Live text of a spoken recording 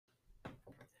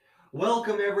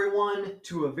Welcome, everyone,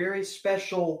 to a very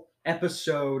special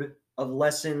episode of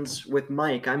Lessons with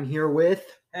Mike. I'm here with...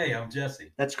 Hey, I'm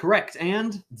Jesse. That's correct.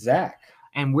 And Zack.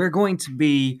 And we're going to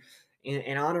be,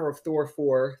 in honor of Thor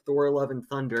 4, Thor Love and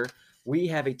Thunder, we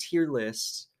have a tier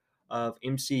list of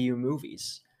MCU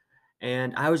movies.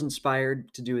 And I was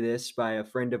inspired to do this by a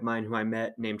friend of mine who I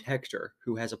met named Hector,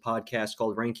 who has a podcast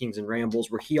called Rankings and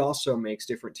Rambles, where he also makes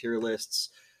different tier lists.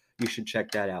 You should check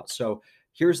that out. So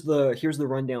here's the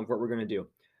rundown of what we're going to do.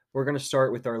 We're going to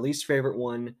start with our least favorite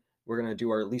one. We're going to do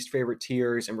our least favorite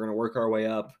tiers, and we're going to work our way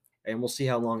up, and we'll see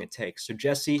how long it takes. So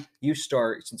Jesse, you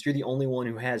start, since you're the only one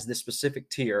who has this specific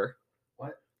tier.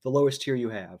 What? The lowest tier you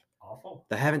have. Awful.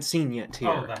 The haven't seen yet tier.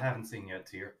 Oh, the haven't seen yet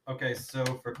tier. Okay, so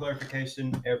for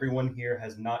clarification, everyone here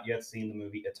has not yet seen the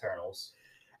movie Eternals.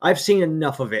 I've seen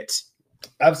enough of it.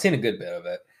 I've seen a good bit of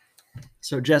it.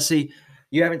 So Jesse,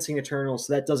 you haven't seen Eternals,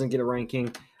 so that doesn't get a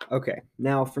ranking. Okay,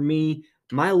 now for me,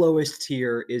 my lowest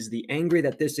tier is the Angry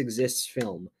That This Exists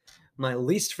film. My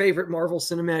least favorite Marvel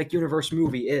Cinematic Universe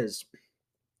movie is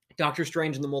Doctor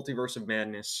Strange in the Multiverse of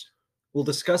Madness. We'll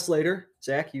discuss later.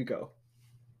 Zach, you go.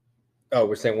 Oh,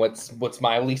 we're saying what's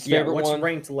my least favorite what's one?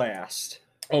 ranked last?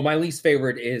 Oh, my least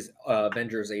favorite is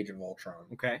Avengers: Age of Ultron.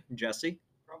 Okay, Jesse?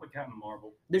 Probably Captain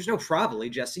Marvel. There's no probably,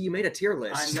 Jesse. You made a tier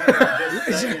list. I know, I'm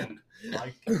just saying.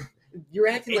 Like, You're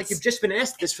acting like you've just been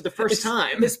asked this for the first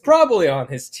time. It's probably on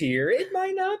his tier. It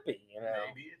might not be.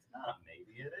 maybe it's not.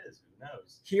 Maybe it is. Who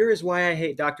knows? Here is why I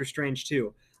hate Doctor Strange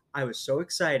too. I was so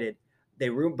excited. They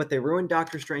ruined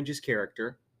Doctor Strange's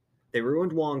character. They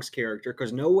ruined Wong's character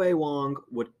because no way Wong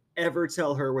would ever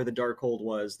tell her where the Darkhold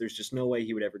was. There's just no way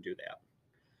he would ever do that.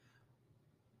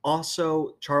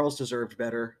 Also, Charles deserved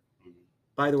better.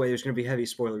 By the way, there's going to be heavy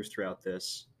spoilers throughout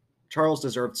this. Charles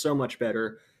deserved so much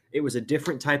better. It was a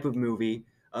different type of movie.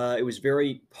 It was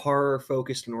very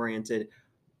horror-focused and oriented,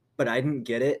 but I didn't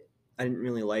get it. I didn't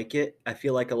really like it. I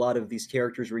feel like a lot of these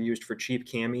characters were used for cheap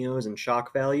cameos and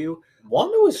shock value.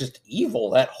 Wanda was just evil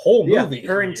that whole movie.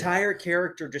 Her entire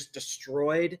character just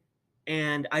destroyed,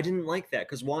 and I didn't like that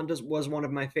because Wanda was one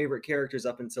of my favorite characters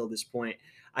up until this point.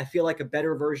 I feel like a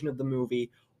better version of the movie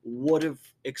would have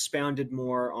expounded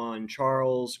more on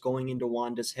Charles going into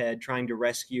Wanda's head, trying to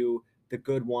rescue the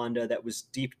good Wanda that was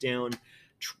deep down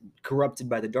corrupted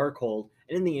by the Darkhold.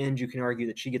 And in the end, you can argue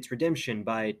that she gets redemption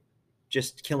by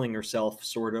just killing herself,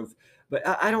 sort of. But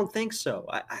I don't think so.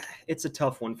 It's a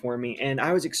tough one for me. And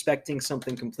I was expecting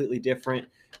something completely different,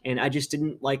 and I just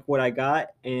didn't like what I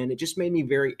got. And it just made me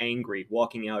very angry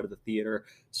walking out of the theater.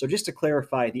 So just to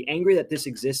clarify, the Angry That This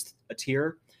Exists a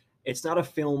tier, it's not a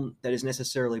film that is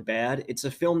necessarily bad. It's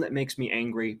a film that makes me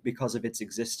angry because of its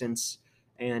existence.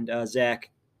 And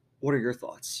Zach, what are your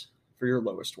thoughts for your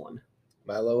lowest one?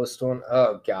 My lowest one?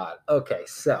 Oh, God. Okay,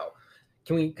 so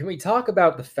can we talk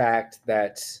about the fact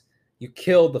that you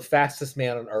killed the fastest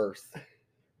man on Earth,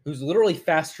 who's literally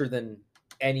faster than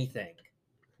anything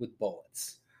with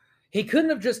bullets? He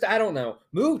couldn't have just, I don't know,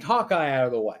 moved Hawkeye out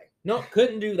of the way. No,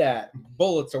 couldn't do that.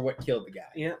 Bullets are what killed the guy.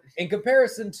 Yeah. In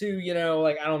comparison to,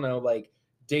 like, I don't know, like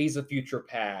Days of Future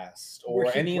Past or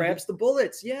where he any grabs the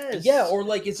bullets, yes. Yeah, or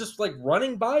like it's just like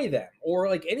running by them, or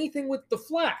like anything with the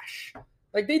Flash.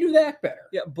 Like they do that better.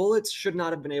 Yeah, bullets should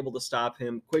not have been able to stop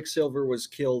him. Quicksilver was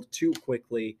killed too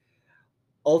quickly.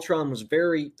 Ultron was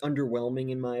very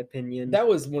underwhelming, in my opinion. That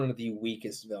was one of the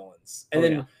weakest villains.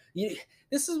 And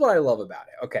this is what I love about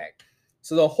it. Okay,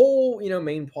 so the whole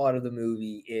main plot of the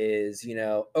movie is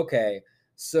okay,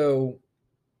 so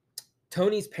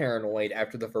Tony's paranoid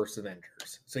after the first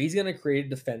Avengers, so he's gonna create a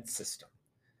defense system.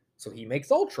 So he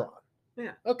makes Ultron.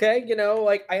 Yeah. Okay,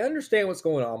 like I understand what's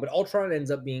going on, but Ultron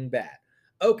ends up being bad.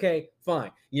 Okay,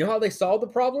 fine. You know how they solve the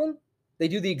problem? They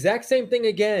do the exact same thing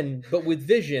again, but with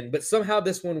Vision, but somehow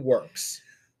this one works.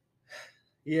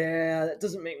 Yeah, that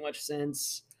doesn't make much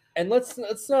sense. And let's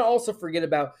not also forget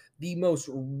about the most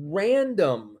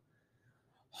random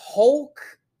Hulk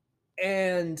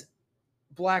and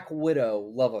Black Widow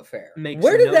love affair.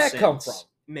 Where did that come from?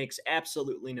 Makes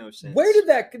absolutely no sense. Where did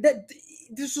that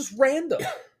this is random.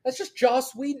 That's just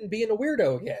Joss Whedon being a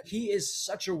weirdo again. He is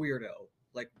such a weirdo.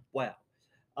 Like, wow.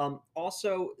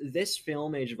 Also, this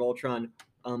film, Age of Ultron,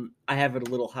 I have it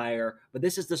a little higher, but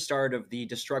this is the start of the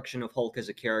destruction of Hulk as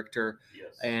a character.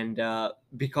 Yes. And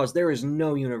because there is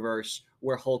no universe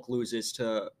where Hulk loses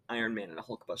to Iron Man in a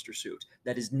Hulkbuster suit.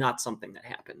 That is not something that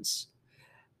happens.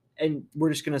 And we're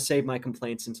just going to save my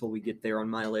complaints until we get there on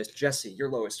my list. Jesse, your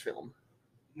lowest film.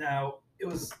 Now,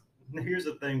 here's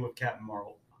the thing with Captain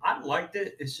Marvel. I liked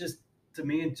it. It's just, to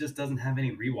me, it just doesn't have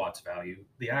any rewatch value.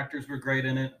 The actors were great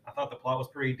in it. I thought the plot was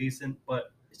pretty decent,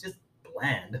 but it's just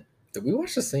bland. Did we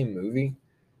watch the same movie?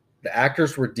 The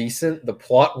actors were decent. The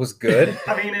plot was good.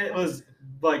 I mean, it was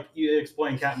like you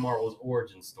explained Captain Marvel's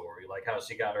origin story, like how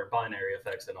she got her binary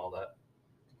effects and all that.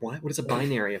 What? What is a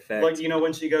binary effect? Like, you know,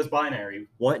 when she goes binary.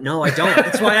 What? No, I don't.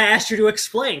 That's why I asked you to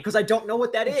explain, because I don't know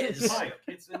what that is. Mike,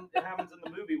 it happens in the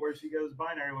movie where she goes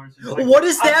binary, where she's like, What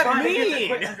does "I'm that trying to get mean?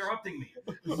 quit interrupting me."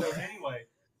 So anyway,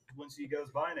 when she goes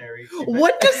binary,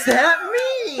 What does that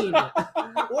mean?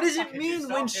 What does it Could you mean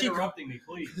stop when she? interrupting me,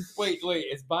 please? Wait,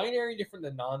 is binary different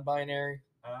than non-binary?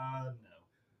 No.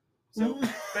 So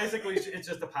basically, it's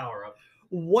just a power up.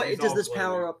 What She's does all this glowing.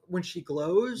 power up when she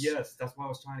glows? Yes, that's what I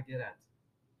was trying to get at.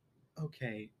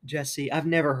 Okay, Jesse, I've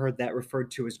never heard that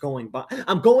referred to as going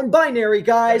I'm going binary,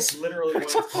 guys. That's literally what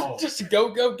it's called. Just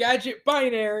go gadget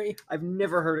binary. I've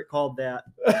never heard it called that.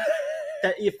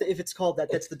 That if it's called that,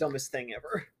 that's the dumbest thing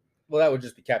ever. Well, that would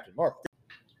just be Captain Marvel.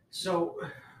 So,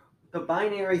 the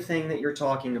binary thing that you're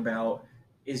talking about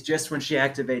is just when she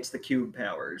activates the cube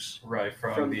powers Right,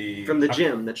 from the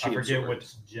gym that she I forget absorbed. which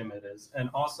gym it is. And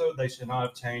also, they should not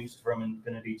have changed from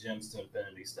Infinity Gems to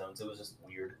Infinity Stones. It was just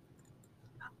weird.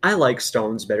 I like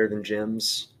stones better than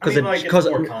gems I mean, like, it's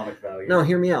more comic value. No,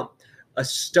 hear me out. A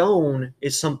stone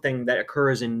is something that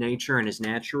occurs in nature and is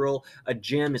natural. A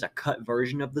gem is a cut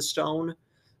version of the stone.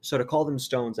 So to call them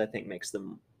stones, I think makes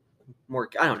them more.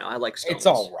 I don't know. I like stones. It's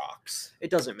all rocks. It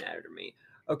doesn't matter to me.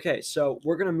 Okay, so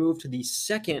we're gonna move to the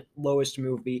second lowest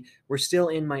movie. We're still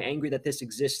in my angry that this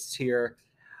exists here.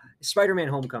 Spider-Man: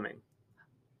 Homecoming.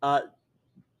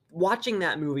 Watching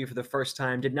that movie for the first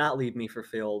time did not leave me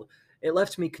fulfilled. It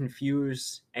left me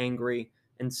confused, angry,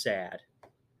 and sad.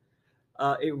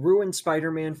 It ruined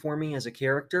Spider-Man for me as a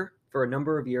character for a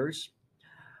number of years.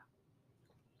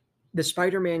 The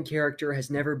Spider-Man character has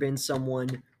never been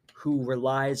someone who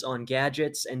relies on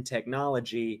gadgets and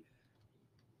technology.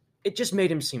 It just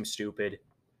made him seem stupid.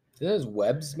 Are those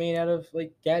webs made out of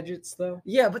like gadgets though?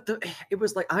 Yeah, but it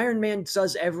was like Iron Man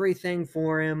does everything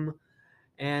for him,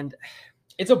 and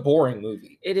It's a boring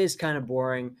movie. it is kind of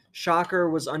boring. Shocker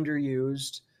was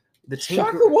underused. The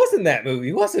Shocker was in that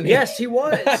movie, wasn't he? Yes, he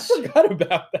was. I forgot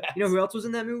about that. You know who else was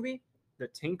in that movie? The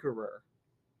Tinkerer.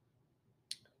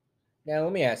 Now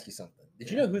let me ask you something. Did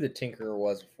you know who the Tinkerer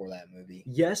was before that movie?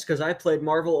 Yes, because I played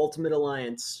Marvel Ultimate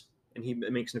Alliance, and he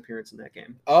makes an appearance in that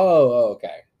game. Oh,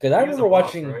 okay. Because I He was remember a boss,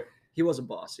 watching. right? He was a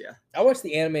boss, yeah. I watched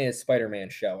the animated Spider-Man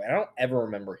show, and I don't ever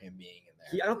remember him being in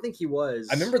there. I don't think he was.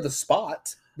 I remember the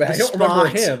Spot, but The I don't remember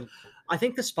Spot. him. I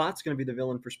think the Spot's going to be the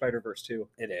villain for Spider-Verse too.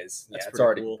 It is. That's Yeah, it's pretty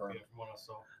already cool. confirmed. Yeah, from what I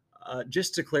saw.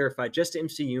 Just to clarify, just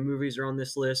MCU movies are on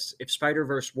this list. If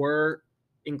Spider-Verse were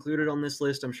included on this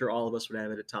list, I'm sure all of us would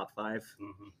have it at top 5,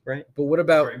 Mhm. right? But what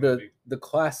about Great the movie. the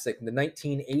classic, the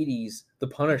 1980s, The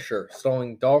Punisher,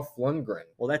 starring Dolph Lundgren?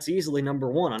 Well, that's easily number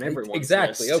 1 on everyone's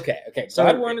Exactly. list. Okay. So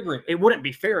Glad we're in agreement. It wouldn't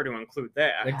be fair to include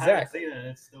that. I haven't Exactly. seen it, and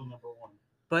it's still number 1.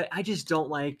 But I just don't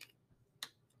like,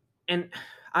 and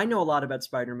I know a lot about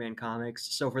Spider-Man comics,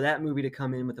 so for that movie to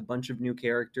come in with a bunch of new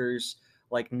characters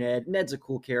like Ned's a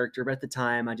cool character, but at the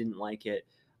time I didn't like it.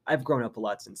 I've grown up a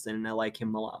lot since then, and I like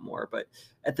him a lot more, but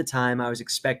at the time I was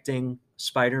expecting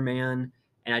Spider-Man,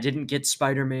 and I didn't get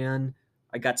Spider-Man.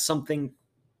 I got something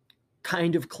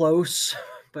kind of close,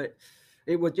 but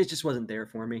it just wasn't there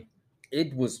for me.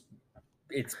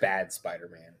 It's bad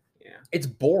Spider-Man. Yeah. It's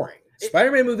boring.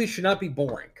 Spider-Man movies should not be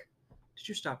boring. Did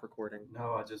you stop recording?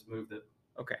 No, I just moved it.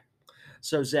 Okay.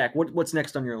 So Zach, what's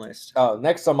next on your list? Oh,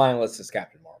 next on my list is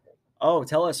Captain Marvel. Oh,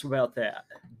 tell us about that.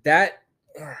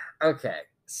 Okay.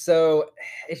 So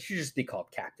it should just be called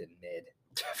Captain Mid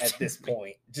at this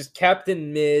point. Just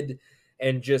Captain Mid,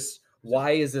 and just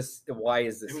why is this It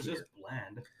was here? just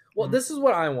bland. Well, this is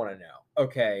what I want to know.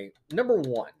 Okay, number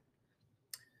one,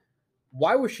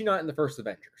 why was she not in the first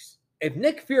Avengers? If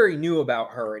Nick Fury knew about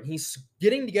her and he's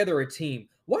getting together a team,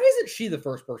 why isn't she the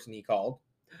first person he called?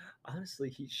 Honestly,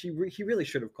 he really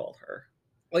should have called her.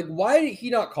 Like, why did he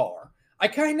not call her? I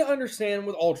kind of understand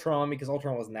with Ultron because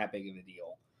Ultron wasn't that big of a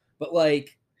deal. But,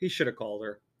 like, He should have called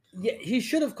her. yeah, he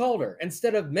should have called her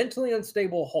instead of mentally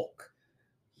unstable Hulk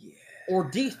Yeah. or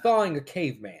de-thawing a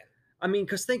caveman. I mean,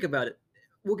 because think about it.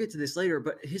 We'll get to this later,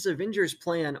 but his Avengers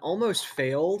plan almost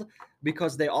failed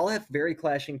because they all have very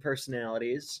clashing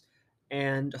personalities,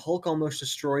 and Hulk almost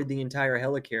destroyed the entire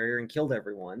helicarrier and killed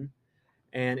everyone.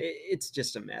 And it's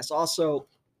just a mess. Also,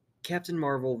 Captain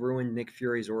Marvel ruined Nick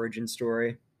Fury's origin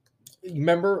story.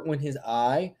 Remember when his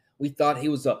eye, we thought he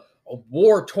was a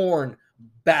war-torn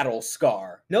battle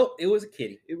scar. Nope, it was a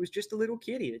kitty. It was just a little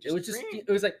kitty. It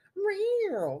was like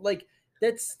meow. Like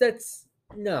that's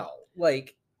no,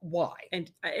 like why?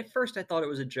 And at first I thought it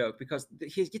was a joke because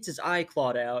he gets his eye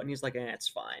clawed out and he's like, it's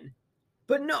fine.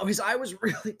 But no, his eye was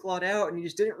really clawed out, and he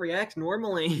just didn't react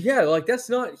normally. Yeah, like that's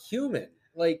not human.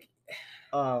 Like,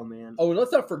 Oh man, oh, and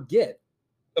let's not forget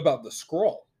about the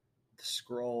Skrull. the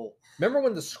scroll. Remember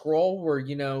when the Skrull were,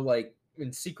 like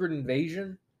in Secret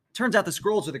Invasion? Turns out the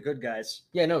scrolls are the good guys.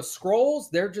 Yeah, no, Skrulls,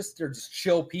 they're just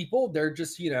chill people. They're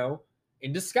just,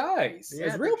 in disguise Yeah,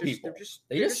 as they're real just- people. they're just-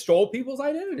 They they're just stole people's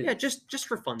identity. Yeah, just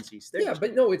for funsies. They're Yeah, just-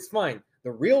 but no, it's fine.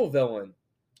 The real villain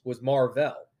was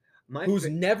Marvel, who's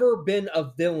never been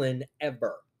a villain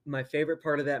ever. my favorite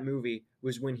part of that movie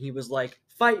was when he was like,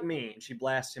 "Fight me," and she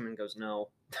blasts him and goes, "No."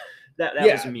 That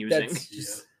was amusing. That's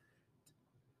just,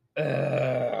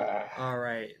 All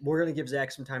right, we're gonna give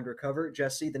Zach some time to recover.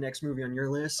 Jesse, the next movie on your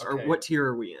list, or Okay. what tier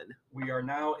are we in? We are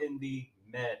now in the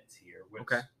med tier, which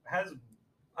Okay. has,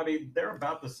 I mean, they're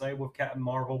about the same with Captain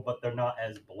Marvel, but they're not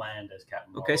as bland as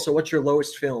Captain Marvel. Okay, so what's your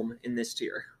lowest film in this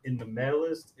tier? in the med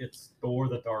list, it's Thor: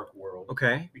 The Dark World.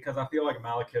 Okay, Because I feel like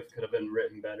Malekith could have been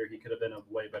written better. He could have been a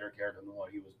way better character than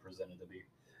what he was presented to be.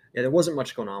 yeah, there wasn't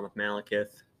much going on with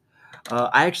Malekith.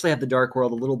 I actually have The Dark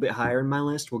World a little bit higher in my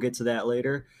list. We'll get to that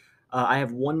later. I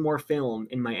have one more film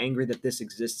in my angry that this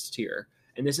exists tier,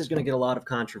 and this is going to get a lot of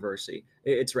controversy.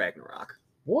 It's Ragnarok.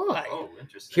 why? Oh,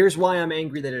 interesting. Here's why I'm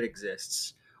angry that it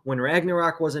exists. When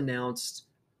Ragnarok was announced,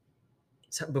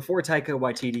 before Taika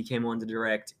Waititi came on to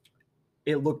direct,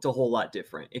 it looked a whole lot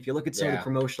different. If you look at some of Yeah. the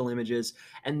promotional images,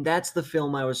 and that's the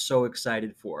film I was so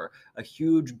excited for. A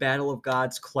huge Battle of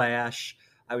Gods clash.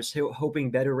 I was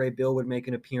hoping Beta Ray Bill would make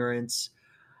an appearance.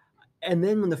 And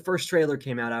then when the first trailer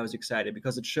came out, I was excited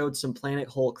because it showed some Planet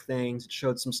Hulk things. It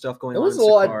showed some stuff going It on. was in a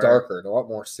lot Sakaar. darker and a lot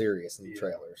more serious in the Yeah.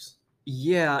 trailers.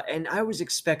 Yeah, and I was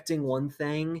expecting one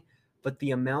thing, but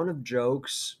the amount of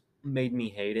jokes made me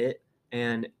hate it.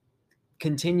 And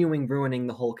continuing ruining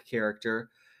the Hulk character,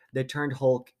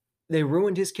 they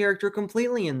ruined his character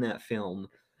completely in that film.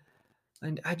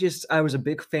 And I was a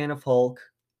big fan of Hulk.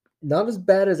 Not as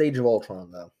bad as Age of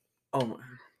Ultron, though. Oh,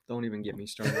 don't even get me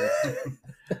started.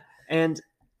 And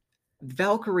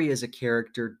Valkyrie as a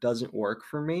character doesn't work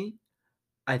for me.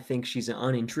 I think she's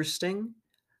uninteresting.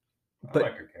 I But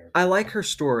like her character. I like her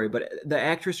story, but the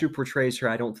actress who portrays her,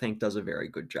 I don't think does a very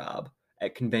good job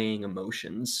at conveying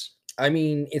emotions. I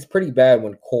mean, it's pretty bad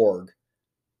when Korg,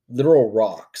 literal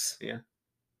rocks, Yeah.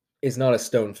 is not as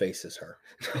stone faced as her.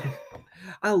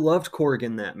 I loved Korg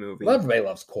in that movie. Everybody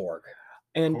loves Korg.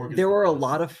 And Korg is there the were a best.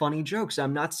 lot of funny jokes.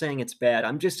 I'm not saying it's bad.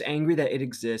 I'm just angry that it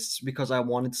exists because I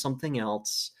wanted something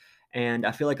else. And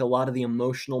I feel like a lot of the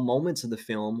emotional moments of the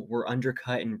film were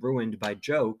undercut and ruined by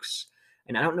jokes.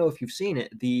 And I don't know if you've seen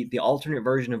it, the alternate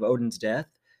version of Odin's death.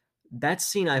 That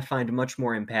scene I find much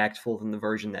more impactful than the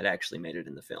version that actually made it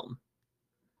in the film.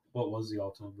 What was the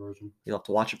alternate version? You'll have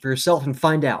to watch it for yourself and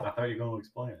find out. I thought you were going to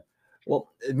explain it.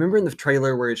 Well, remember in the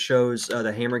trailer where it shows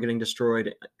the hammer getting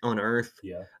destroyed on Earth?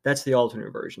 Yeah. That's the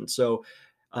alternate version. So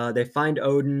they find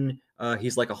Odin.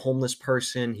 He's like a homeless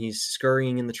person. He's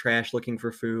scurrying in the trash looking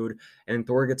for food. And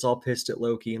Thor gets all pissed at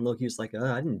Loki. And Loki's like,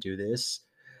 I didn't do this.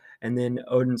 And then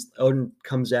Odin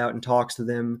comes out and talks to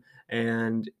them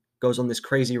and goes on this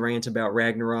crazy rant about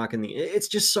Ragnarok. And it's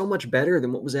just so much better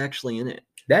than what was actually in it.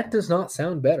 That does not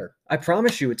sound better. I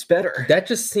promise you, it's better. That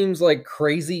just seems like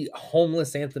crazy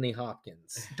homeless Anthony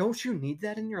Hopkins. Don't you need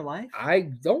that in your life? I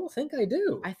don't think I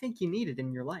do. I think you need it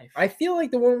in your life. I feel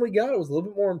like the one we got was a little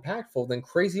bit more impactful than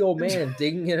crazy old man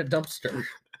digging in a dumpster.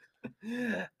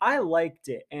 I liked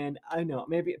it, and I know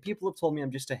maybe people have told me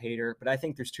I'm just a hater, but I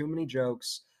think there's too many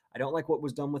jokes. I don't like what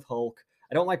was done with Hulk.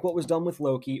 I don't like what was done with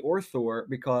Loki or Thor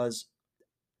because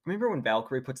remember when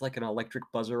Valkyrie puts like an electric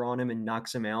buzzer on him and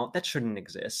knocks him out? That shouldn't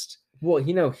exist. Well,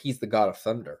 he's the god of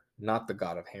thunder, not the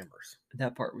god of hammers.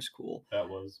 That part was cool. That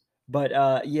was. But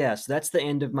yes, that's the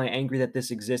end of my angry that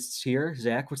this exists here.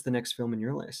 Zach, what's the next film in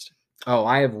your list? Oh,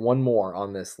 I have one more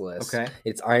on this list. Okay.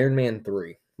 It's Iron Man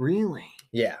 3. Really?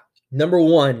 Yeah. Number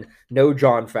one, no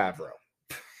Jon Favreau.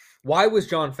 Why was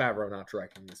Jon Favreau not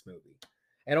directing this movie?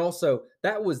 And also,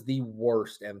 that was the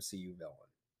worst MCU villain.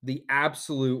 The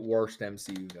absolute worst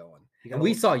MCU villain. And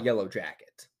we saw Yellow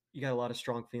Jacket. You got a lot of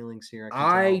strong feelings here.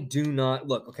 I can do not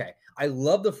look. Okay, I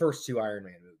love the first two Iron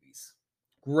Man movies.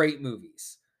 Great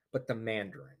movies. But the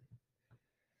Mandarin.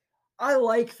 I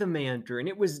like the Mandarin.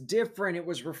 It was different. It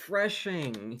was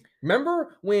refreshing.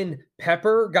 Remember when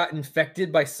Pepper got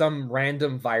infected by some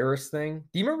random virus thing?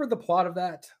 Do you remember the plot of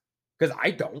that? Because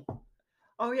I don't.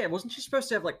 Oh yeah, wasn't she supposed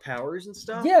to have like powers and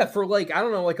stuff? Yeah, for like, I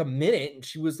don't know, like a minute. And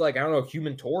she was like, I don't know,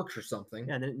 Human Torch or something.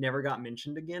 Yeah, and then it never got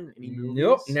mentioned again. Any movies?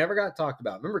 Nope, never got talked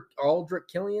about. Remember Aldrich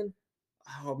Killian?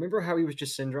 Oh, remember how he was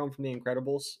just Syndrome from The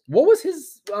Incredibles? What was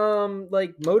his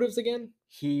like motives again?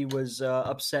 He was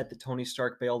upset that Tony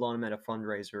Stark bailed on him at a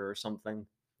fundraiser or something.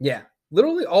 Yeah.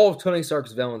 Literally all of Tony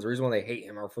Stark's villains, the reason why they hate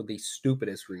him are for the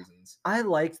stupidest reasons. I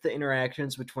liked the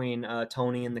interactions between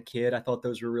Tony and the kid. I thought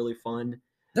those were really fun.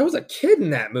 There was a kid in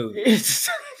that movie.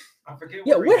 I forget.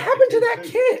 Yeah, where he what got the happened to kid that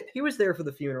too. kid? He was there for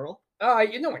the funeral.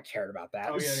 No one cared about that.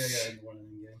 Oh yeah. In one of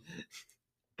them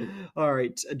games. All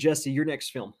right, Jesse, your next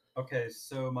film. Okay,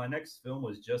 so my next film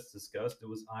was just discussed. It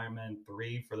was Iron Man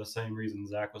 3 for the same reason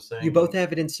Zach was saying. You both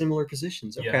have it in similar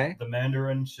positions. Yeah, Okay. the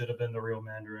Mandarin should have been the real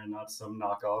Mandarin, not some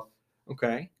knockoff.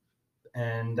 Okay.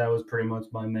 And that was pretty much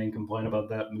my main complaint about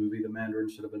that movie. The Mandarin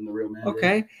should have been the real Mandarin.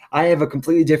 Okay. I have a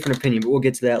completely different opinion, but we'll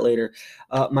get to that later.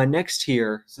 My next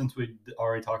here. Since we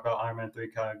already talked about Iron Man 3,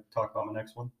 can I talk about my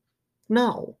next one?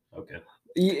 No. Okay.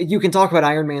 You can talk about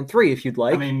Iron Man 3 if you'd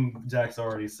like. I mean, Zach's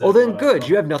already said. Well, then what I good. thought.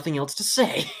 You have nothing else to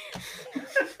say.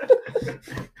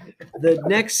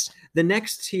 The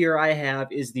next tier I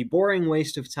have is the boring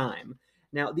waste of time.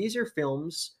 Now, these are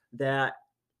films that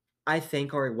I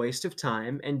think are a waste of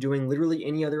time, and doing literally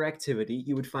any other activity,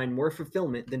 you would find more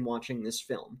fulfillment than watching this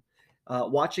film.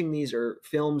 Watching these are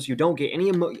films you don't get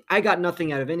any I got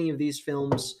nothing out of any of these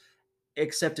films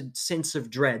except a sense of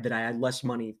dread that I had less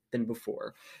money than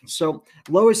before. So,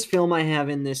 lowest film I have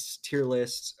in this tier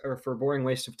list, or for boring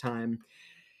waste of time,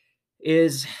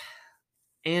 is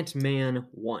Ant-Man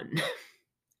 1.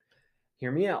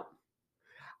 Hear me out.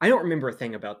 I don't remember a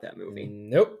thing about that movie.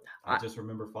 Nope. I just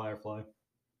remember Firefly.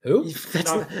 Who?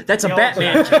 That's a Yellow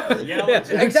Batman Jacket. joke. Yellow Yeah,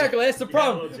 Jacket. exactly. That's the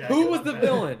problem. Yellow Jacket Who was was the bad.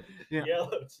 villain? Yeah.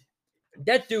 Yellow Jacket.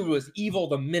 That dude was evil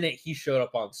the minute he showed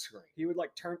up on screen. He would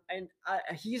like turn, and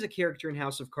he's a character in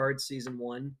House of Cards season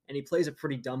 1, and he plays a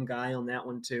pretty dumb guy on that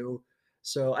one too.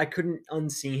 So I couldn't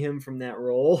unsee him from that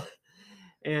role.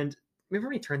 And remember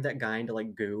when he turned that guy into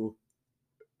like goo?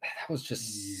 That was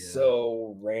just Yeah.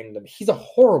 so random. He's a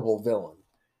horrible villain.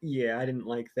 Yeah, I didn't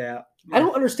like that. I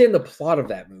don't understand the plot of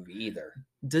that movie either.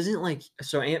 Doesn't like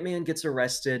so Ant-Man gets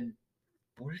arrested.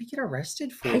 What did he get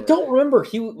arrested for? I don't remember.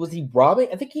 Was he robbing?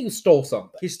 I think he stole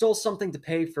something. He stole something to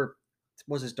pay for.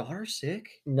 Was his daughter sick?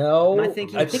 No, Am I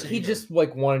thinking I of think he something? just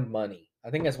like wanted money.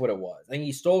 I think that's what it was. I think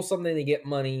he stole something to get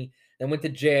money, then went to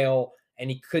jail,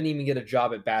 and he couldn't even get a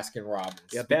job at Baskin Robbins.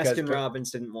 Yeah, because Baskin Robbins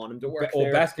didn't want him to work Well,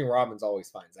 there. Baskin Robbins always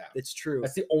finds out. It's true.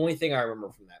 That's the only thing I remember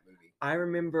from that movie. I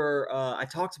remember I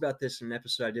talked about this in an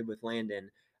episode I did with Landon.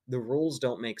 The rules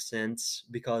don't make sense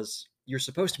because you're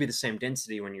supposed to be the same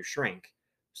density when you shrink.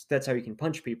 So that's how you can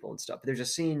punch people and stuff. But there's a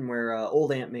scene where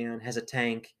old Ant-Man has a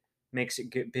tank, makes it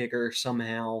get bigger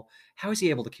somehow. How is he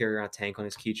able to carry around a tank on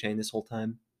his keychain this whole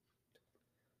time?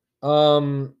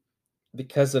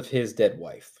 Because of his dead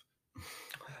wife.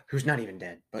 Who's not even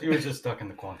dead. But He was just stuck in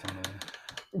the quantum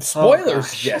realm.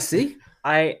 Spoilers, gosh. Jesse.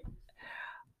 I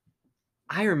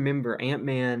remember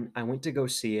Ant-Man, I went to go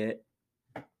see it,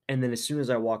 and then as soon as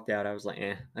I walked out, I was like,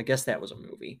 I guess that was a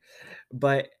movie.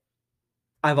 But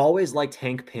I've always liked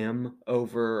Hank Pym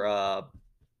over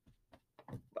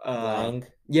Lang.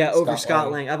 yeah, over Scott Scott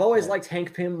Lang. Lang. I've always Yeah. liked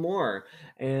Hank Pym more,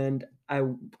 and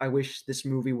I wish this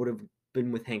movie would have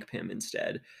been with Hank Pym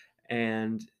instead.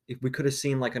 And if we could have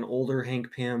seen like an older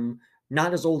Hank Pym,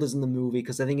 not as old as in the movie,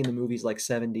 because I think in the movie he's like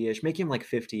 70-ish, make him like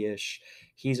 50-ish.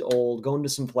 He's old, go into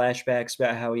some flashbacks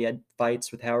about how he had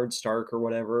fights with Howard Stark or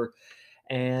whatever,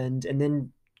 and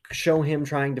then show him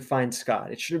trying to find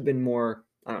Scott. It should have been more,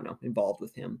 I don't know, involved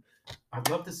with him. I'd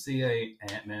love to see a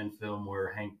Ant-Man film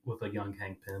where with a young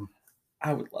Hank Pym.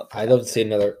 I would love. I'd love to see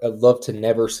another. I'd love to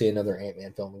never see another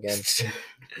Ant-Man film again.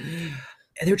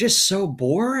 And they're just so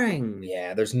boring.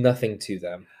 Yeah, there's nothing to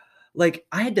them. Like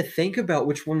I had to think about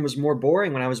which one was more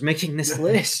boring when I was making this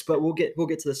list, but we'll get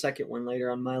to the second one later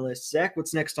on my list. Zach,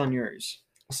 what's next on yours?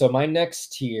 So my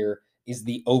next tier is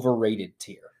the overrated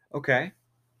tier. Okay.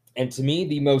 And to me,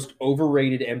 the most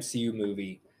overrated MCU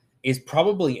movie is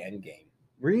probably Endgame.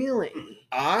 Really?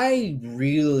 I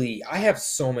have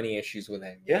so many issues with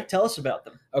Endgame. Yeah, tell us about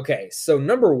them. Okay, so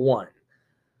number one,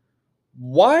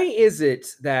 why is it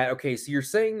that, okay, so you're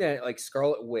saying that like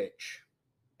Scarlet Witch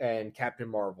and Captain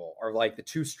Marvel are like the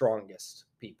two strongest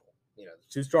people. You know, the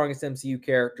two strongest MCU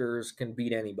characters can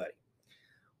beat anybody.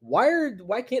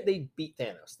 Why can't they beat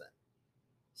Thanos then?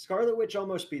 Scarlet Witch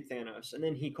almost beat Thanos, and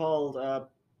then he called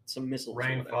some missiles. or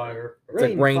Rain, whatever. fire. It's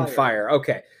like rain, fire.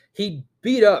 Okay. He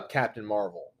beat up Captain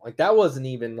Marvel. Like that wasn't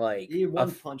even like He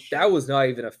one punch. that was not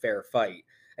even a fair fight.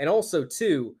 And also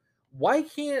too, why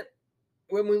can't,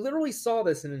 when we literally saw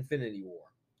this in Infinity War,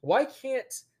 why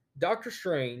can't Doctor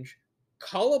Strange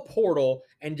call a portal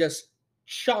and just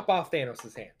chop off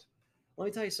Thanos' hand Let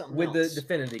me tell you something with else. the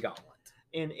Infinity Gauntlet?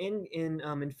 in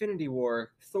Infinity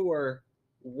War, Thor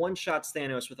one-shots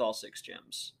Thanos with all 6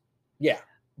 gems. Yeah.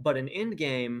 But in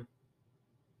Endgame,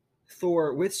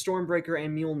 Thor with Stormbreaker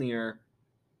and Mjolnir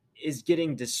is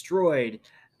getting destroyed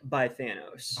by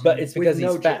Thanos. But it's with because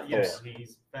no he's fat. gym. Yeah,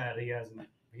 he's fat.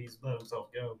 He's let himself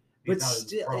go. But He's not in his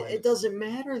still, prime. it doesn't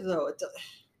matter though.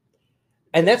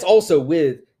 And that's also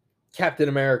with Captain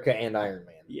America and Iron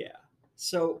Man. Yeah.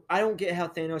 So I don't get how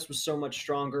Thanos was so much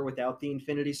stronger without the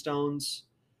Infinity Stones.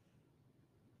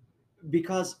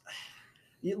 Because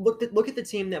you look at the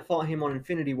team that fought him on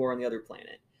Infinity War on the other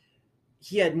planet.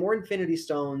 He had more Infinity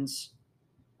Stones.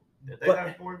 Did they but-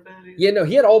 have 4 Infinities? Yeah, no,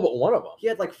 he had all but one of them. He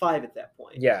had like 5 at that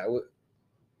point. Yeah,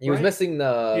 he was Right? missing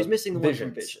the. He was missing the one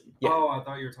from Visions. Vision. Yeah. Oh, I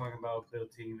thought you were talking about the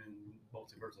team in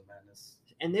Multiverse of Madness.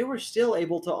 And they were still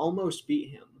able to almost beat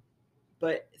him.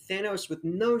 But Thanos with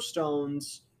no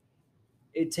stones,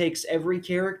 it takes every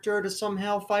character to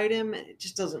somehow fight him. It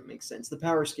just doesn't make sense. The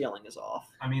power scaling is off.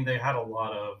 I mean, they had a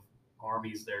lot of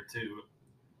armies there too.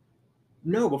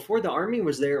 No, before the army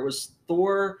was there, it was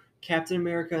Thor, Captain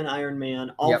America, and Iron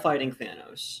Man all Yep. fighting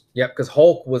Thanos. Yep, because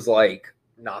Hulk was like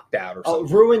knocked out or Oh,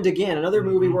 something. ruined again. Another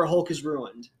movie Mhm. where Hulk is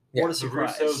ruined. Yeah. What a The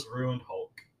surprise. Russos ruined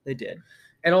Hulk. They did.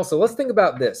 And also, let's think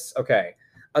about this. Okay,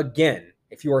 again,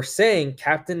 if you are saying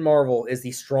Captain Marvel is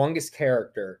the strongest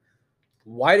character,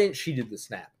 why didn't she do the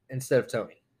snap instead of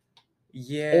Tony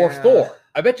Yeah. or Thor?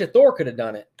 I bet you Thor could have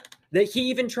done it. He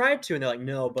even tried to, and they're like,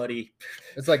 no, buddy.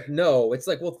 It's like no. It's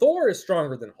like, well, Thor is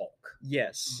stronger than Hulk.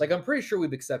 Yes. Like, I'm pretty sure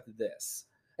we've accepted this.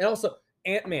 And also,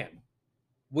 Ant-Man.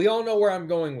 We all know where I'm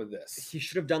going with this. He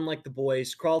should have done like the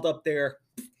boys, crawled up there.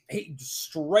 He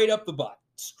straight up the butt,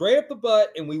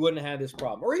 and we wouldn't have this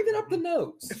problem, or even up the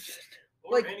nose,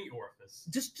 Or Like- any orifice.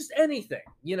 just anything.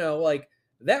 Like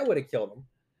that would have killed him.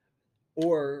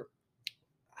 Or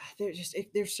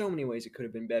there's so many ways it could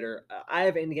have been better. I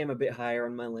have Endgame a bit higher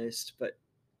on my list, but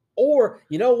Or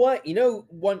you know what?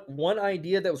 One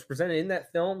idea that was presented in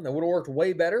that film that would have worked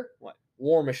way better. What?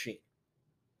 War Machine.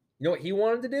 You know what he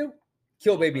wanted to do?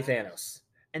 Kill baby Thanos.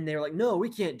 and they're like, no, we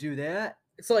can't do that.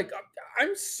 It's like,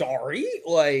 I'm sorry.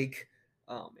 Like,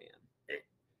 Oh man.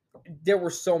 there were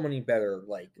so many better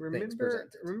things Remember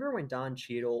presented. when Don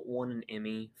Cheadle won an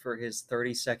Emmy for his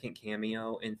 30-second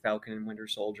cameo in Falcon and Winter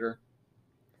Soldier?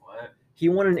 What? He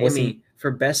won an Was he- Emmy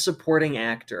for Best Supporting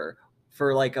Actor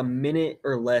for like a minute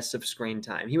or less of screen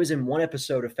time. He was in one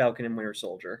episode of Falcon and Winter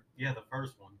Soldier. Yeah, the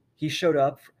first one. He showed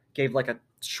up, gave like a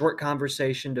short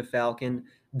conversation to Falcon,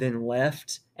 then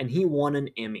left, and he won an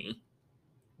Emmy.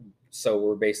 So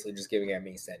we're basically just giving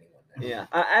Emmys to anyone. now. Yeah,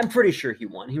 I'm pretty sure he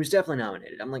won. He was definitely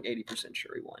nominated. I'm like 80%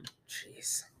 sure he won.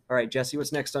 Jeez. All right, Jesse,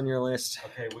 what's next on your list?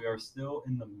 Okay, we are still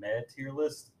in the med tier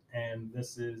list, and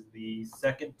this is the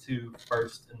second to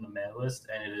first in the med list,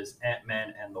 and it is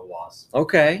Ant-Man and the Wasp.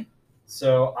 Okay.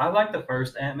 So I like the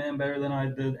first Ant-Man better than I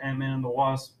did Ant-Man and the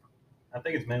Wasp. I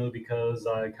think it's mainly because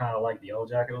I kind of like the Yellow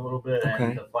Jacket a little bit, Okay.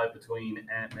 and the fight between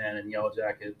Ant-Man and Yellow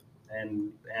Jacket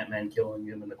and Ant-Man killing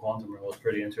him in the quantum realm was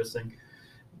pretty interesting.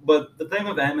 But the thing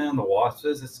with Ant-Man and the Wasp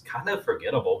is it's kind of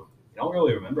forgettable. You don't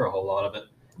really remember a whole lot of it.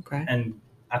 Okay. And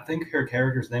I think her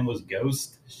character's name was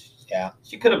Ghost. Yeah.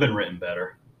 She could have been written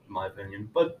better, in my opinion.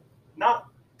 But not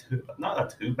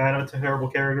too bad of a terrible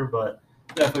character, but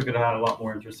definitely could have had a lot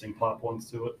more interesting plot points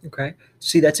to it. Okay.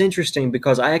 See, that's interesting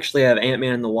because I actually have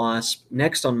Ant-Man and the Wasp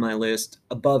next on my list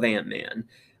above Ant-Man.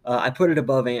 I put it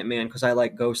above Ant-Man because I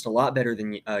like Ghost a lot better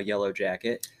than Yellow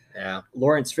Jacket. Yeah.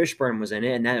 Lawrence Fishburne was in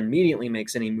it, and that immediately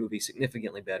makes any movie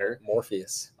significantly better.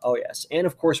 Morpheus. Oh, yes. And,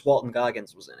 of course, Walton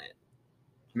Goggins was in it.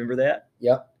 Remember that?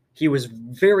 Yep. He was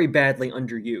very badly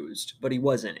underused, but he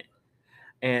was in it.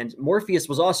 And Morpheus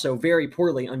was also very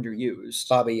poorly underused.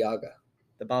 Baba Yaga.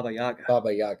 The Baba Yaga.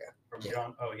 Baba Yaga. From Yeah.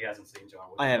 John. Oh, he hasn't seen John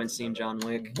Wick. I He haven't doesn't seen know John that.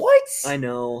 Wick. What? I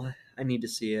know. I need to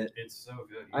see it. It's so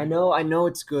good. I know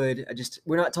it's good.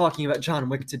 We're not talking about John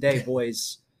Wick today,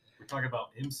 boys. We're talking about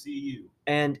MCU.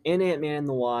 And in Ant-Man and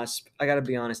the Wasp, I gotta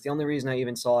be honest, the only reason I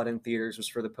even saw it in theaters was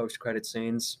for the post-credit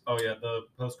scenes. Oh yeah, the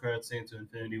post-credit scene to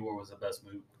Infinity War was the best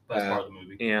part of the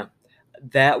movie. Yeah,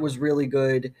 that was really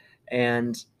good.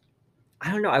 And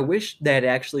I don't know, I wish they had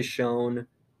actually shown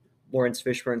Lawrence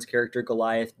Fishburne's character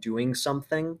Goliath doing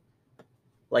something.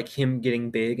 Like him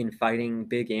getting big and fighting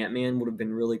big Ant-Man would have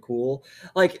been really cool.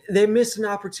 Like, they missed an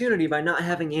opportunity by not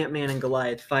having Ant-Man and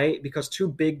Goliath fight because two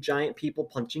big giant people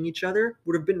punching each other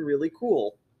would have been really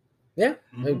cool. Yeah.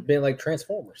 Mhm. It'd been like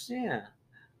Transformers. Yeah.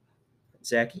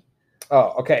 Zachy?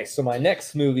 Oh, okay. So my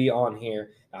next movie on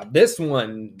here. Now this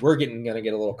one we're gonna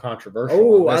get a little controversial.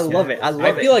 Oh, on I this love one. it. I I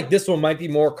love feel it. like this one might be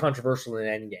more controversial than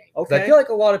Endgame. 'Cause I Okay. feel like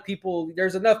a lot of people.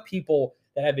 There's enough people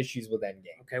that have issues with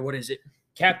Endgame. Okay, what is it?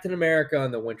 Captain America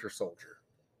and the Winter Soldier.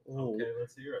 Oh, Okay,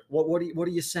 let's hear it. what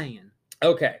are you saying?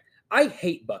 Okay, I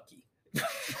hate Bucky.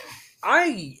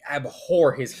 I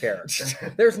abhor his character.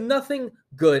 There's nothing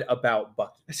good about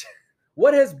Bucky.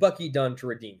 What has Bucky done to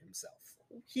redeem himself?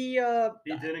 He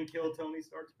He didn't kill Tony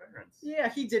Stark's parents. yeah,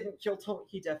 he didn't kill Tony.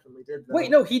 He definitely did. Though.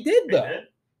 Wait, no, he did He though. did?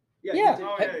 Yeah, Yeah. he did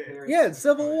Oh, kill yeah, the yeah. parents. Yeah, in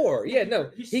Civil Oh, yeah. War. Yeah, he, no,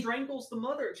 he he strangles the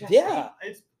mother. Jesse. Yeah.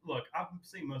 Look, I've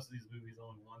seen most of these movies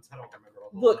only once. I don't remember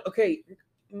all the look. lines. Okay,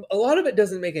 a lot of it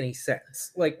doesn't make any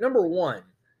sense. Like number one,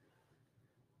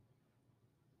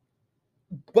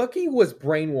 Bucky was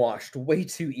brainwashed way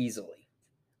too easily.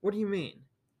 What do you mean?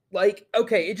 Like,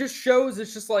 okay, it just shows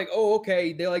it's just like, oh,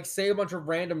 okay, they like say a bunch of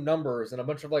random numbers and a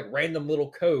bunch of like random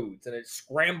little codes, and it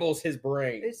scrambles his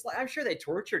brain. It's like I'm sure they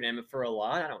tortured him for a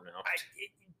lot. I don't know.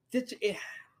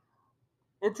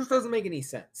 It just doesn't make any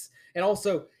sense. And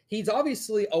also, he's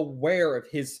obviously aware of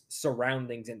his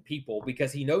surroundings and people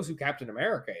because he knows who Captain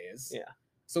America is. Yeah.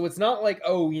 So it's not like,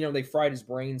 oh, they fried his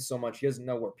brain so much he doesn't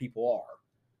know where people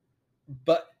are.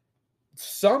 But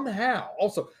somehow,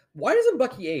 also, why doesn't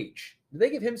Bucky age? Do they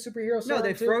give him superhero No,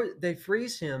 serum they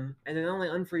freeze him and then only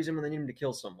unfreeze him when they need him to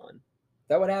kill someone. Is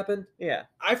that what happened? Yeah.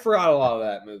 I forgot a lot of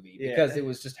that movie Yeah. because it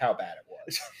was just how bad it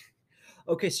was.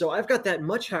 Okay, so I've got that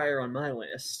much higher on my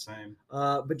list. Same.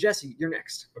 But Jesse, you're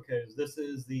next. Okay, this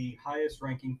is the highest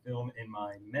ranking film in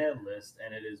my Mad list,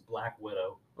 and it is Black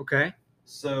Widow. Okay.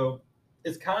 So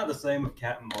it's kind of the same with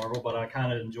Captain Marvel, but I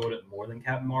kind of enjoyed it more than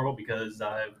Captain Marvel because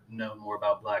I've known more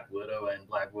about Black Widow, and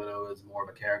Black Widow is more of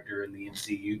a character in the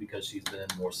MCU because she's been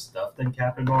in more stuff than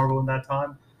Captain Marvel in that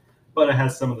time. But it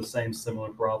has some of the same similar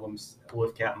problems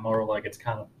with Captain Marvel, like it's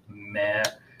kind of meh.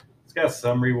 It's got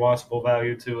some rewatchable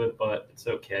value to it, but it's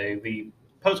okay. The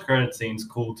post-credit scene's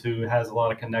cool too. It has a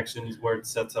lot of connections where it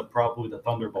sets up properly the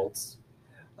Thunderbolts.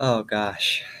 Oh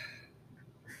gosh.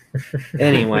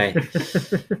 Anyway,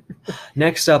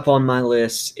 next up on my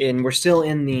list, and we're still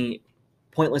in the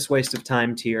pointless waste of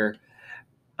time tier,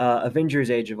 Avengers: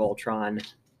 Age of Ultron.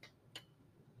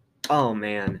 Oh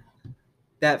man,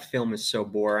 that film is so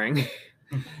boring.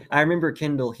 I remember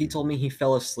Kendall. He told me he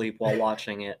fell asleep while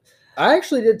watching it. I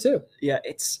actually did too. Yeah,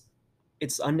 it's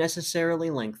unnecessarily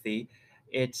lengthy.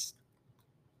 It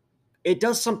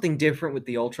does something different with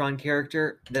the Ultron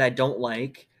character that I don't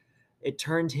like. It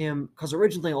turned him, because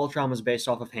originally Ultron was based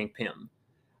off of Hank Pym,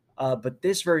 but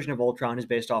this version of Ultron is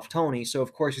based off Tony, so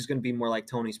of course he's going to be more like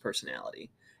Tony's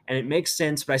personality, and it makes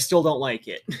sense, but I still don't like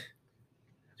it.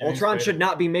 Ultron should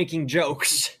not be making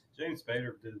jokes. James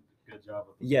Spader did a good job.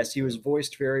 Yes, he was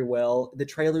voiced very well. The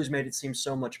trailers made it seem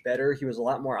so much better. He was a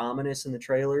lot more ominous in the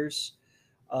trailers.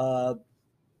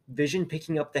 Vision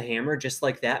picking up the hammer just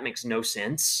like that makes no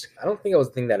sense. I don't think it was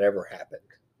a thing that ever happened.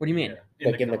 What do you mean?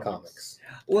 Yeah, in the comics.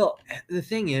 Well, the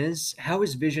thing is, how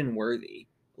is Vision worthy?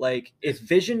 Like, if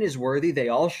Vision is worthy, they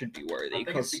all should be worthy. I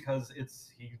think it's because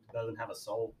he doesn't have a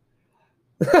soul.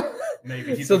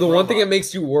 Maybe he's so a the one thing robot. that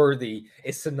makes you worthy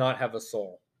is to not have a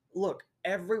soul. Look,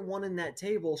 everyone in that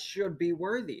table should be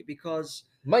worthy because...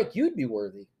 Mike, you'd be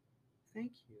worthy.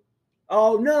 Thank you.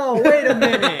 Oh, no, wait a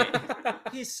minute.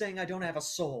 He's saying I don't have a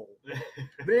soul.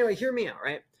 But anyway, hear me out,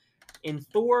 right? In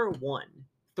Thor 1,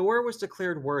 Thor was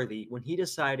declared worthy when he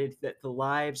decided that the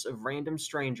lives of random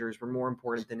strangers were more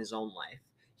important than his own life.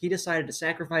 He decided to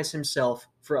sacrifice himself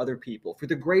for other people, for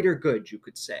the greater good, you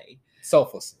could say.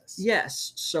 Selflessness.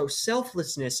 Yes, so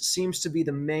selflessness seems to be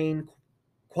the main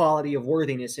quality of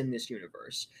worthiness in this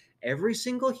universe. Every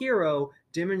single hero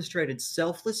demonstrated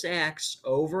selfless acts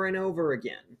over and over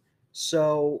again.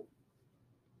 So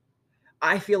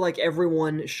I feel like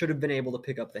everyone should have been able to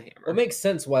pick up the hammer. Well, it makes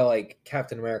sense why like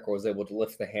Captain America was able to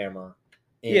lift the hammer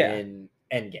in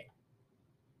Endgame.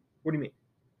 What do you mean?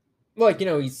 Like,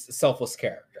 he's a selfless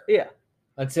character. Yeah.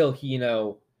 Until he,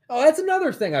 oh, that's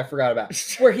another thing I forgot about.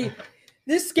 Where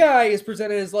this guy is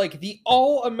presented as like the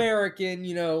all-American,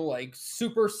 like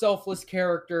super selfless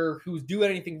character who's do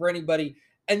anything for anybody,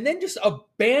 and then just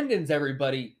abandons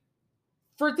everybody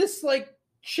for this like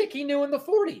chick he knew in the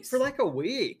 40s. For like a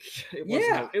week.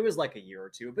 It was like a year or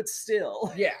two, but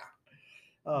still. Yeah.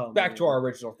 Oh, Back to our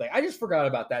original thing. I just forgot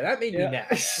about that. That made me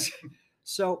mad.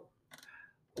 So,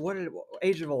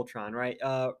 Age of Ultron, right?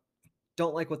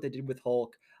 Don't like what they did with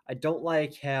Hulk. I don't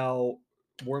like how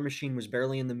War Machine was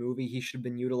barely in the movie. He should have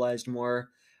been utilized more.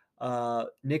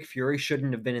 Nick Fury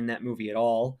shouldn't have been in that movie at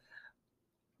all.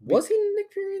 Was he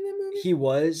Nick Fury in that movie? He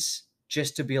was,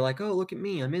 just to be like, oh, look at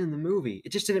me, I'm in the movie.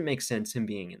 It just didn't make sense him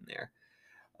being in there.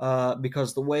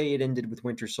 Because the way it ended with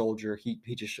Winter Soldier,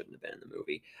 he just shouldn't have been in the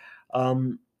movie.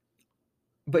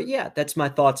 But yeah, that's my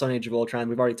thoughts on Age of Ultron.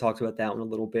 We've already talked about that one a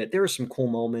little bit. There were some cool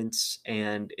moments,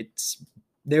 and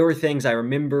there were things I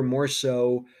remember more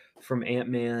so from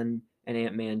Ant-Man and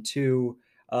Ant-Man 2.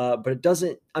 But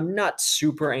I'm not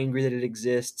super angry that it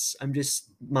exists. I'm just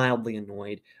mildly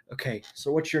annoyed. Okay,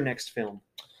 so what's your next film?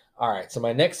 All right, so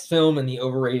my next film in the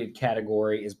overrated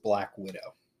category is Black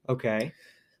Widow. Okay.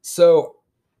 So,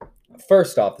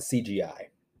 first off, the CGI.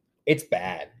 It's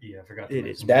bad. Yeah, I forgot to It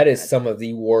mention is. That is bad. some of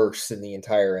the worst in the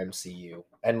entire MCU.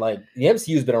 And like the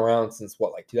MCU's been around since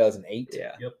what, like 2008?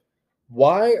 Yeah. Yep.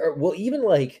 Why are even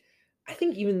like I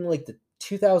think even like the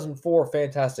 2004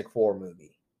 Fantastic Four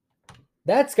movie.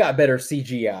 That's got better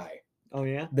CGI Oh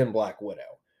yeah. than Black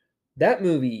Widow. That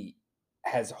movie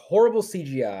has horrible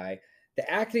CGI. The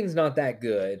acting's not that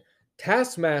good.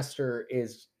 Taskmaster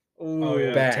is Oh,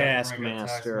 yeah. bad.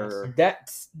 Taskmaster. That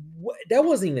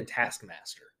wasn't even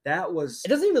Taskmaster. That was It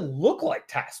doesn't even look like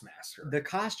Taskmaster. the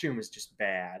costume was just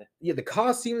bad. Yeah, the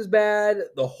costume's bad.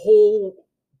 The whole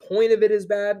point of it is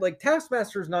bad. Like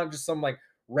Taskmaster is not just some like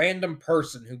random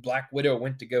person who Black Widow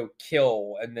went to go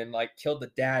kill and then like killed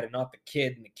the dad and not the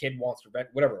kid, and the kid wants revenge.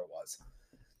 Whatever it was,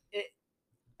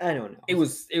 I don't know. it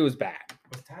was bad.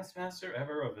 Was Taskmaster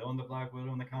ever a villain to Black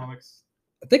Widow in the comics?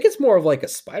 I think it's more of like a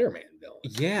Spider-Man villain.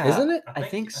 Yeah. Isn't it? I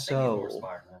think he's so. more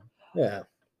Spider-Man. Yeah.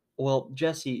 Well,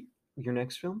 Jesse, your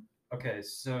next film? Okay,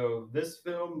 so this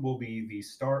film will be the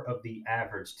start of the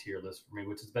average tier list for me,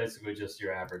 which is basically just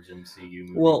your average MCU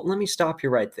movie. Well, let me stop you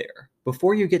right there.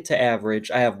 Before you get to average,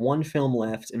 I have one film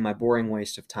left in my boring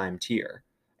waste of time tier,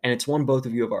 and it's one both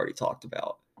of you have already talked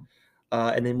about.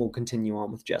 And then we'll continue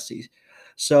on with Jesse's.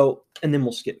 So, and then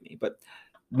we'll skip me. But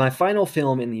my final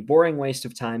film in the boring waste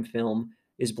of time film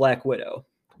is Black Widow.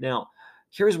 Now,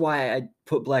 here's why I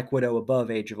put Black Widow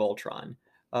above Age of Ultron.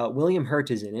 William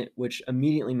Hurt is in it, which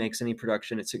immediately makes any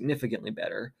production significantly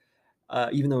better,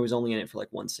 even though he was only in it for like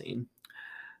one scene.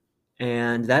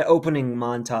 And that opening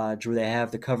montage where they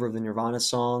have the cover of the Nirvana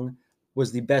song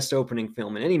was the best opening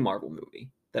film in any Marvel movie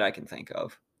that I can think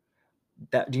of.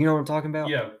 Do you know what I'm talking about?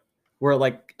 yeah, Where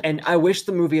like, and I wish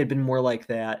the movie had been more like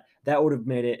that. That would have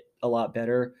made it a lot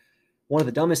better. One of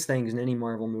the dumbest things in any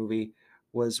Marvel movie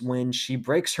was when she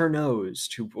breaks her nose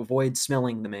to avoid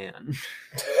smelling the man.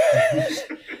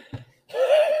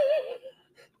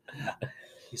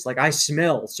 He's like, I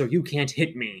smell, so you can't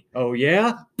hit me. Oh,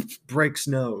 yeah? Breaks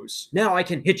nose. Now I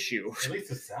can hit you. at least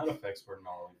the sound effects were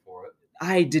gnarly for it.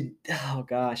 I did. Oh,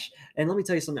 gosh. And let me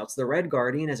tell you something else. The Red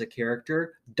Guardian as a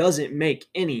character doesn't make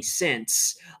any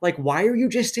sense. Like, why are you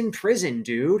just in prison,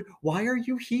 dude? Why are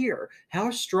you here?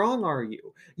 How strong are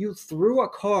you? You threw a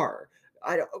car.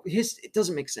 It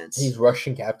doesn't make sense. He's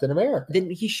Russian Captain America. Then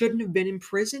he shouldn't have been in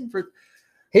prison for.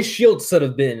 His shield should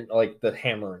have been like the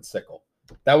hammer and sickle.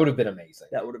 That would have been amazing.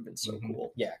 That would have been so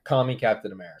cool. Yeah, commie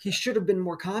Captain America. He should have been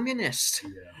more communist. Yeah.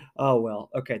 Oh, well.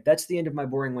 Okay, that's the end of my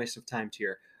boring waste of time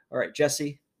tier. All right,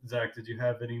 Jesse. Zach, did you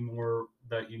have any more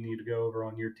that you need to go over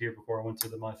on your tier before I went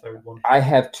to my third one? I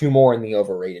have two more in the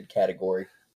overrated category.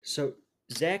 So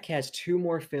Zach has two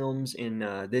more films in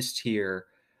this tier,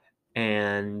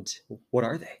 and what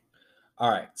are they? All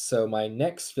right, so my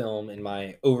next film in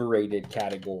my overrated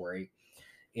category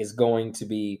is going to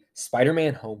be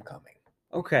Spider-Man Homecoming.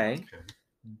 Okay.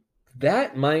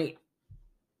 That might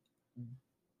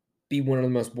be one of the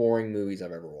most boring movies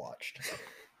I've ever watched.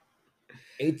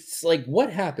 It's like, what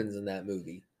happens in that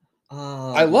movie?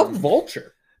 I loved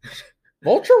Vulture.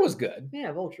 Vulture was good.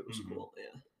 Yeah, Vulture was cool.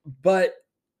 Yeah. But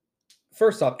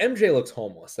first off, MJ looks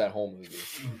homeless that whole movie.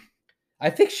 I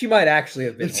think she might actually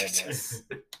have been homeless.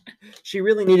 She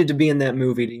really needed to be in that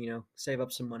movie to, save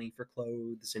up some money for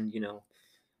clothes and,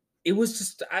 It was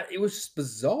just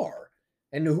bizarre.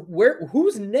 And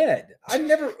who's Ned? I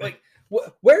never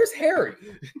where's Harry?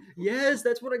 Yes,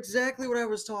 that's exactly what I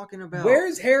was talking about.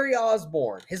 Where's Harry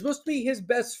Osborn? He's supposed to be his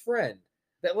best friend.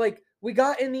 That we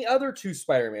got in the other two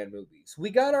Spider-Man movies. We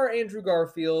got our Andrew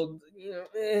Garfield,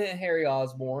 Harry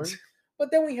Osborn, but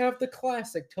then we have the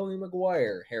classic Tobey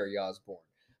Maguire Harry Osborn.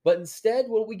 But instead,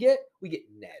 what do we get? We get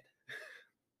Ned,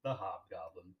 the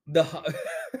Hobgoblin.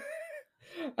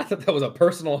 I thought that was a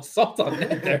personal assault on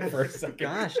Ned there for a second.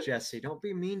 Gosh, Jesse, don't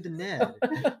be mean to Ned.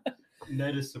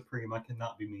 Ned is supreme. I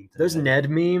cannot be mean to Those Ned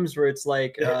memes where it's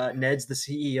like Ned's the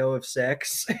CEO of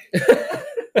sex.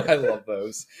 I love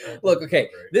those. Look, okay,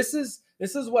 this is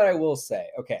what I will say.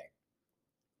 Okay,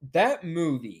 that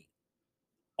movie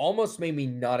almost made me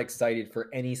not excited for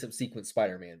any subsequent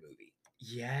Spider-Man movie.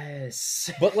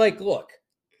 Yes. But look,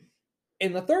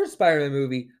 in the third Spider-Man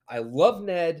movie, I love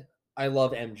Ned, I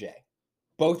love MJ.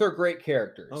 Both are great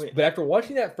characters. Oh, yeah. But after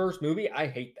watching that first movie, I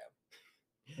hate them.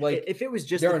 If it was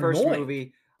just the they're first annoying.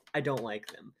 movie, I don't like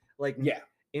them. Yeah.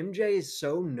 MJ is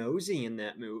so nosy in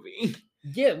that movie.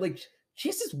 Yeah, she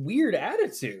has this weird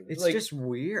attitude. It's just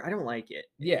weird. I don't like it.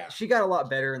 Yeah. She got a lot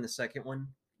better in the second one,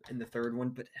 in the third one,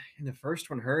 but in the first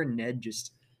one, her and Ned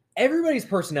just... Everybody's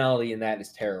personality in that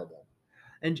is terrible.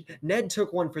 And Ned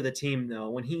took one for the team though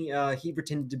when he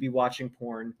pretended to be watching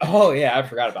porn. Oh yeah, I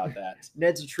forgot about that.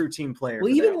 Ned's a true team player.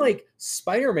 Well, for even that one. like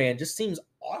Spider-Man just seems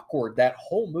awkward that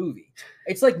whole movie.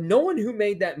 It's like no one who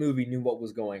made that movie knew what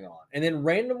was going on, and then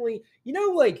randomly,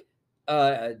 like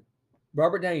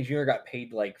Robert Downey Jr. got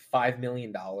paid like $5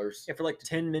 million. Yeah, for like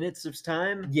 10 minutes of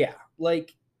time. Yeah,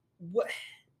 like what?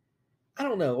 I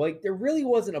don't know. Like there really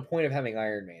wasn't a point of having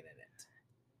Iron Man in it.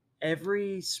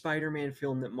 Every Spider-Man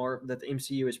film that the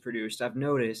MCU has produced, I've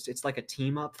noticed it's like a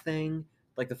team-up thing.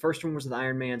 Like the first one was with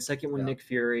Iron Man, second one Yeah. Nick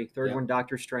Fury, third Yeah. one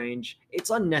Doctor Strange.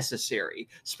 It's unnecessary.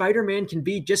 Spider-Man can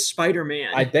be just Spider-Man.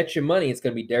 I bet you money it's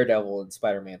going to be Daredevil and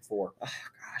Spider-Man 4. Oh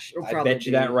gosh, it'll I probably bet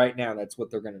you be. that right now. That's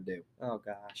what they're going to do. Oh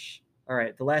gosh. All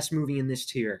right, the last movie in this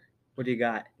tier. What do you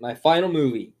got? My final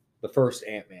movie, the first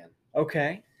Ant-Man.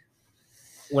 Okay.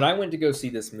 When I went to go see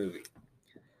this movie,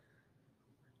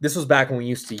 this was back when we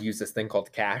used to use this thing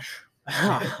called cash.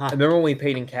 I remember when we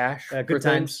paid in cash. Good for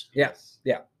times. things?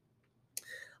 Yeah.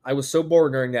 I was so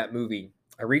bored during that movie.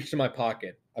 I reached in my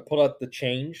pocket. I pulled out the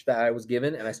change that I was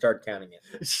given, and I started counting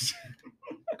it.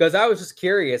 Because I was just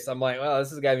curious. I'm like, well, this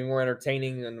has got to be more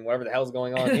entertaining than whatever the hell's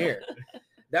going on here.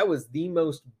 That was the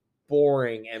most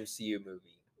boring MCU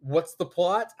movie. What's the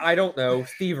plot? I don't know.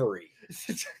 Thievery.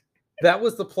 That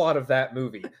was the plot of that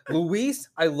movie. Luis,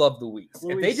 I love Luis. If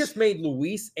they Luis. just made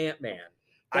Luis Ant-Man,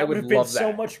 I That would would've been love that.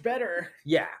 so much better.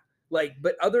 Yeah. Like,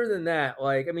 but other than that,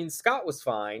 like, I mean, Scott was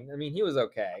fine. I mean, he was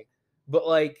okay. But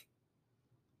like,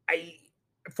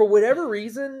 for whatever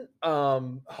reason,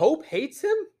 Hope hates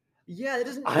him. Yeah, it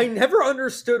doesn't. I never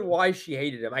understood why she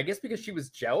hated him. I guess because she was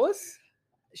jealous.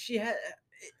 She had.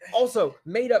 Also,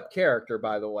 made up character,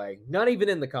 by the way. Not even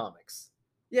in the comics.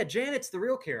 Yeah, Janet's the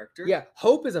real character. Yeah,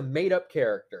 Hope is a made up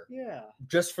character Yeah.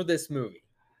 just for this movie.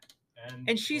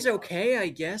 And she's okay, I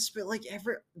guess, but like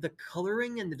the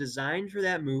coloring and the design for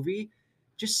that movie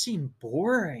just seemed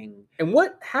boring. And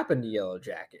what happened to Yellow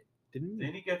Jacket? Didn't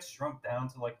Then he gets shrunk down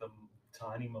to like the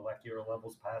tiny molecular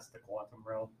levels past the quantum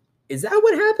realm. Is that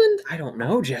what happened? I don't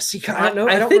know, Jesse. I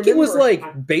don't think it was remember.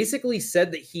 like basically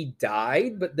said that he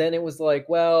died, but then it was like,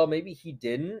 well, maybe he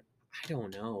didn't. I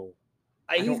don't know.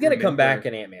 He's don't going to come back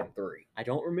remember. in Ant-Man 3. I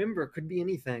don't remember. It could be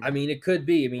anything. I mean, it could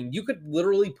be. I mean, you could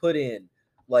literally put in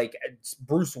like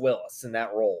Bruce Willis in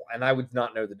that role, and I would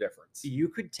not know the difference. You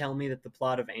could tell me that the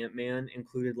plot of Ant-Man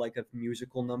included like a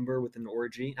musical number with an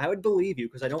orgy. I would believe you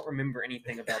because I don't remember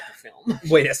anything about the film.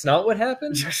 Wait, that's not what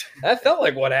happened? That felt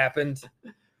like what happened.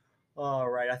 All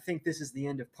right, I think this is the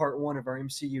end of part 1 of our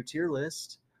MCU tier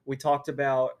list. We talked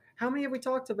about how many have we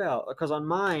talked about? Because on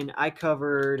mine, I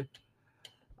covered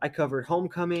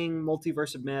Homecoming,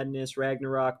 Multiverse of Madness,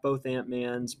 Ragnarok, both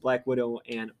Ant-Mans, Black Widow,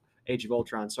 and Age of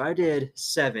Ultron. So I did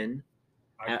 7.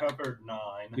 I covered 9.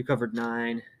 You covered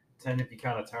 9. 10 if you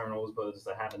count Eternals, but it's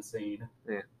I haven't seen.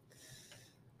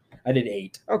 I did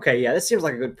 8. Okay, yeah, this seems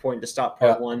like a good point to stop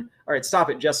part 1. All right, stop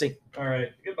it, Jesse. All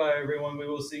right. Goodbye, everyone. We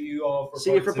will see you all for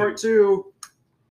See you for part 2.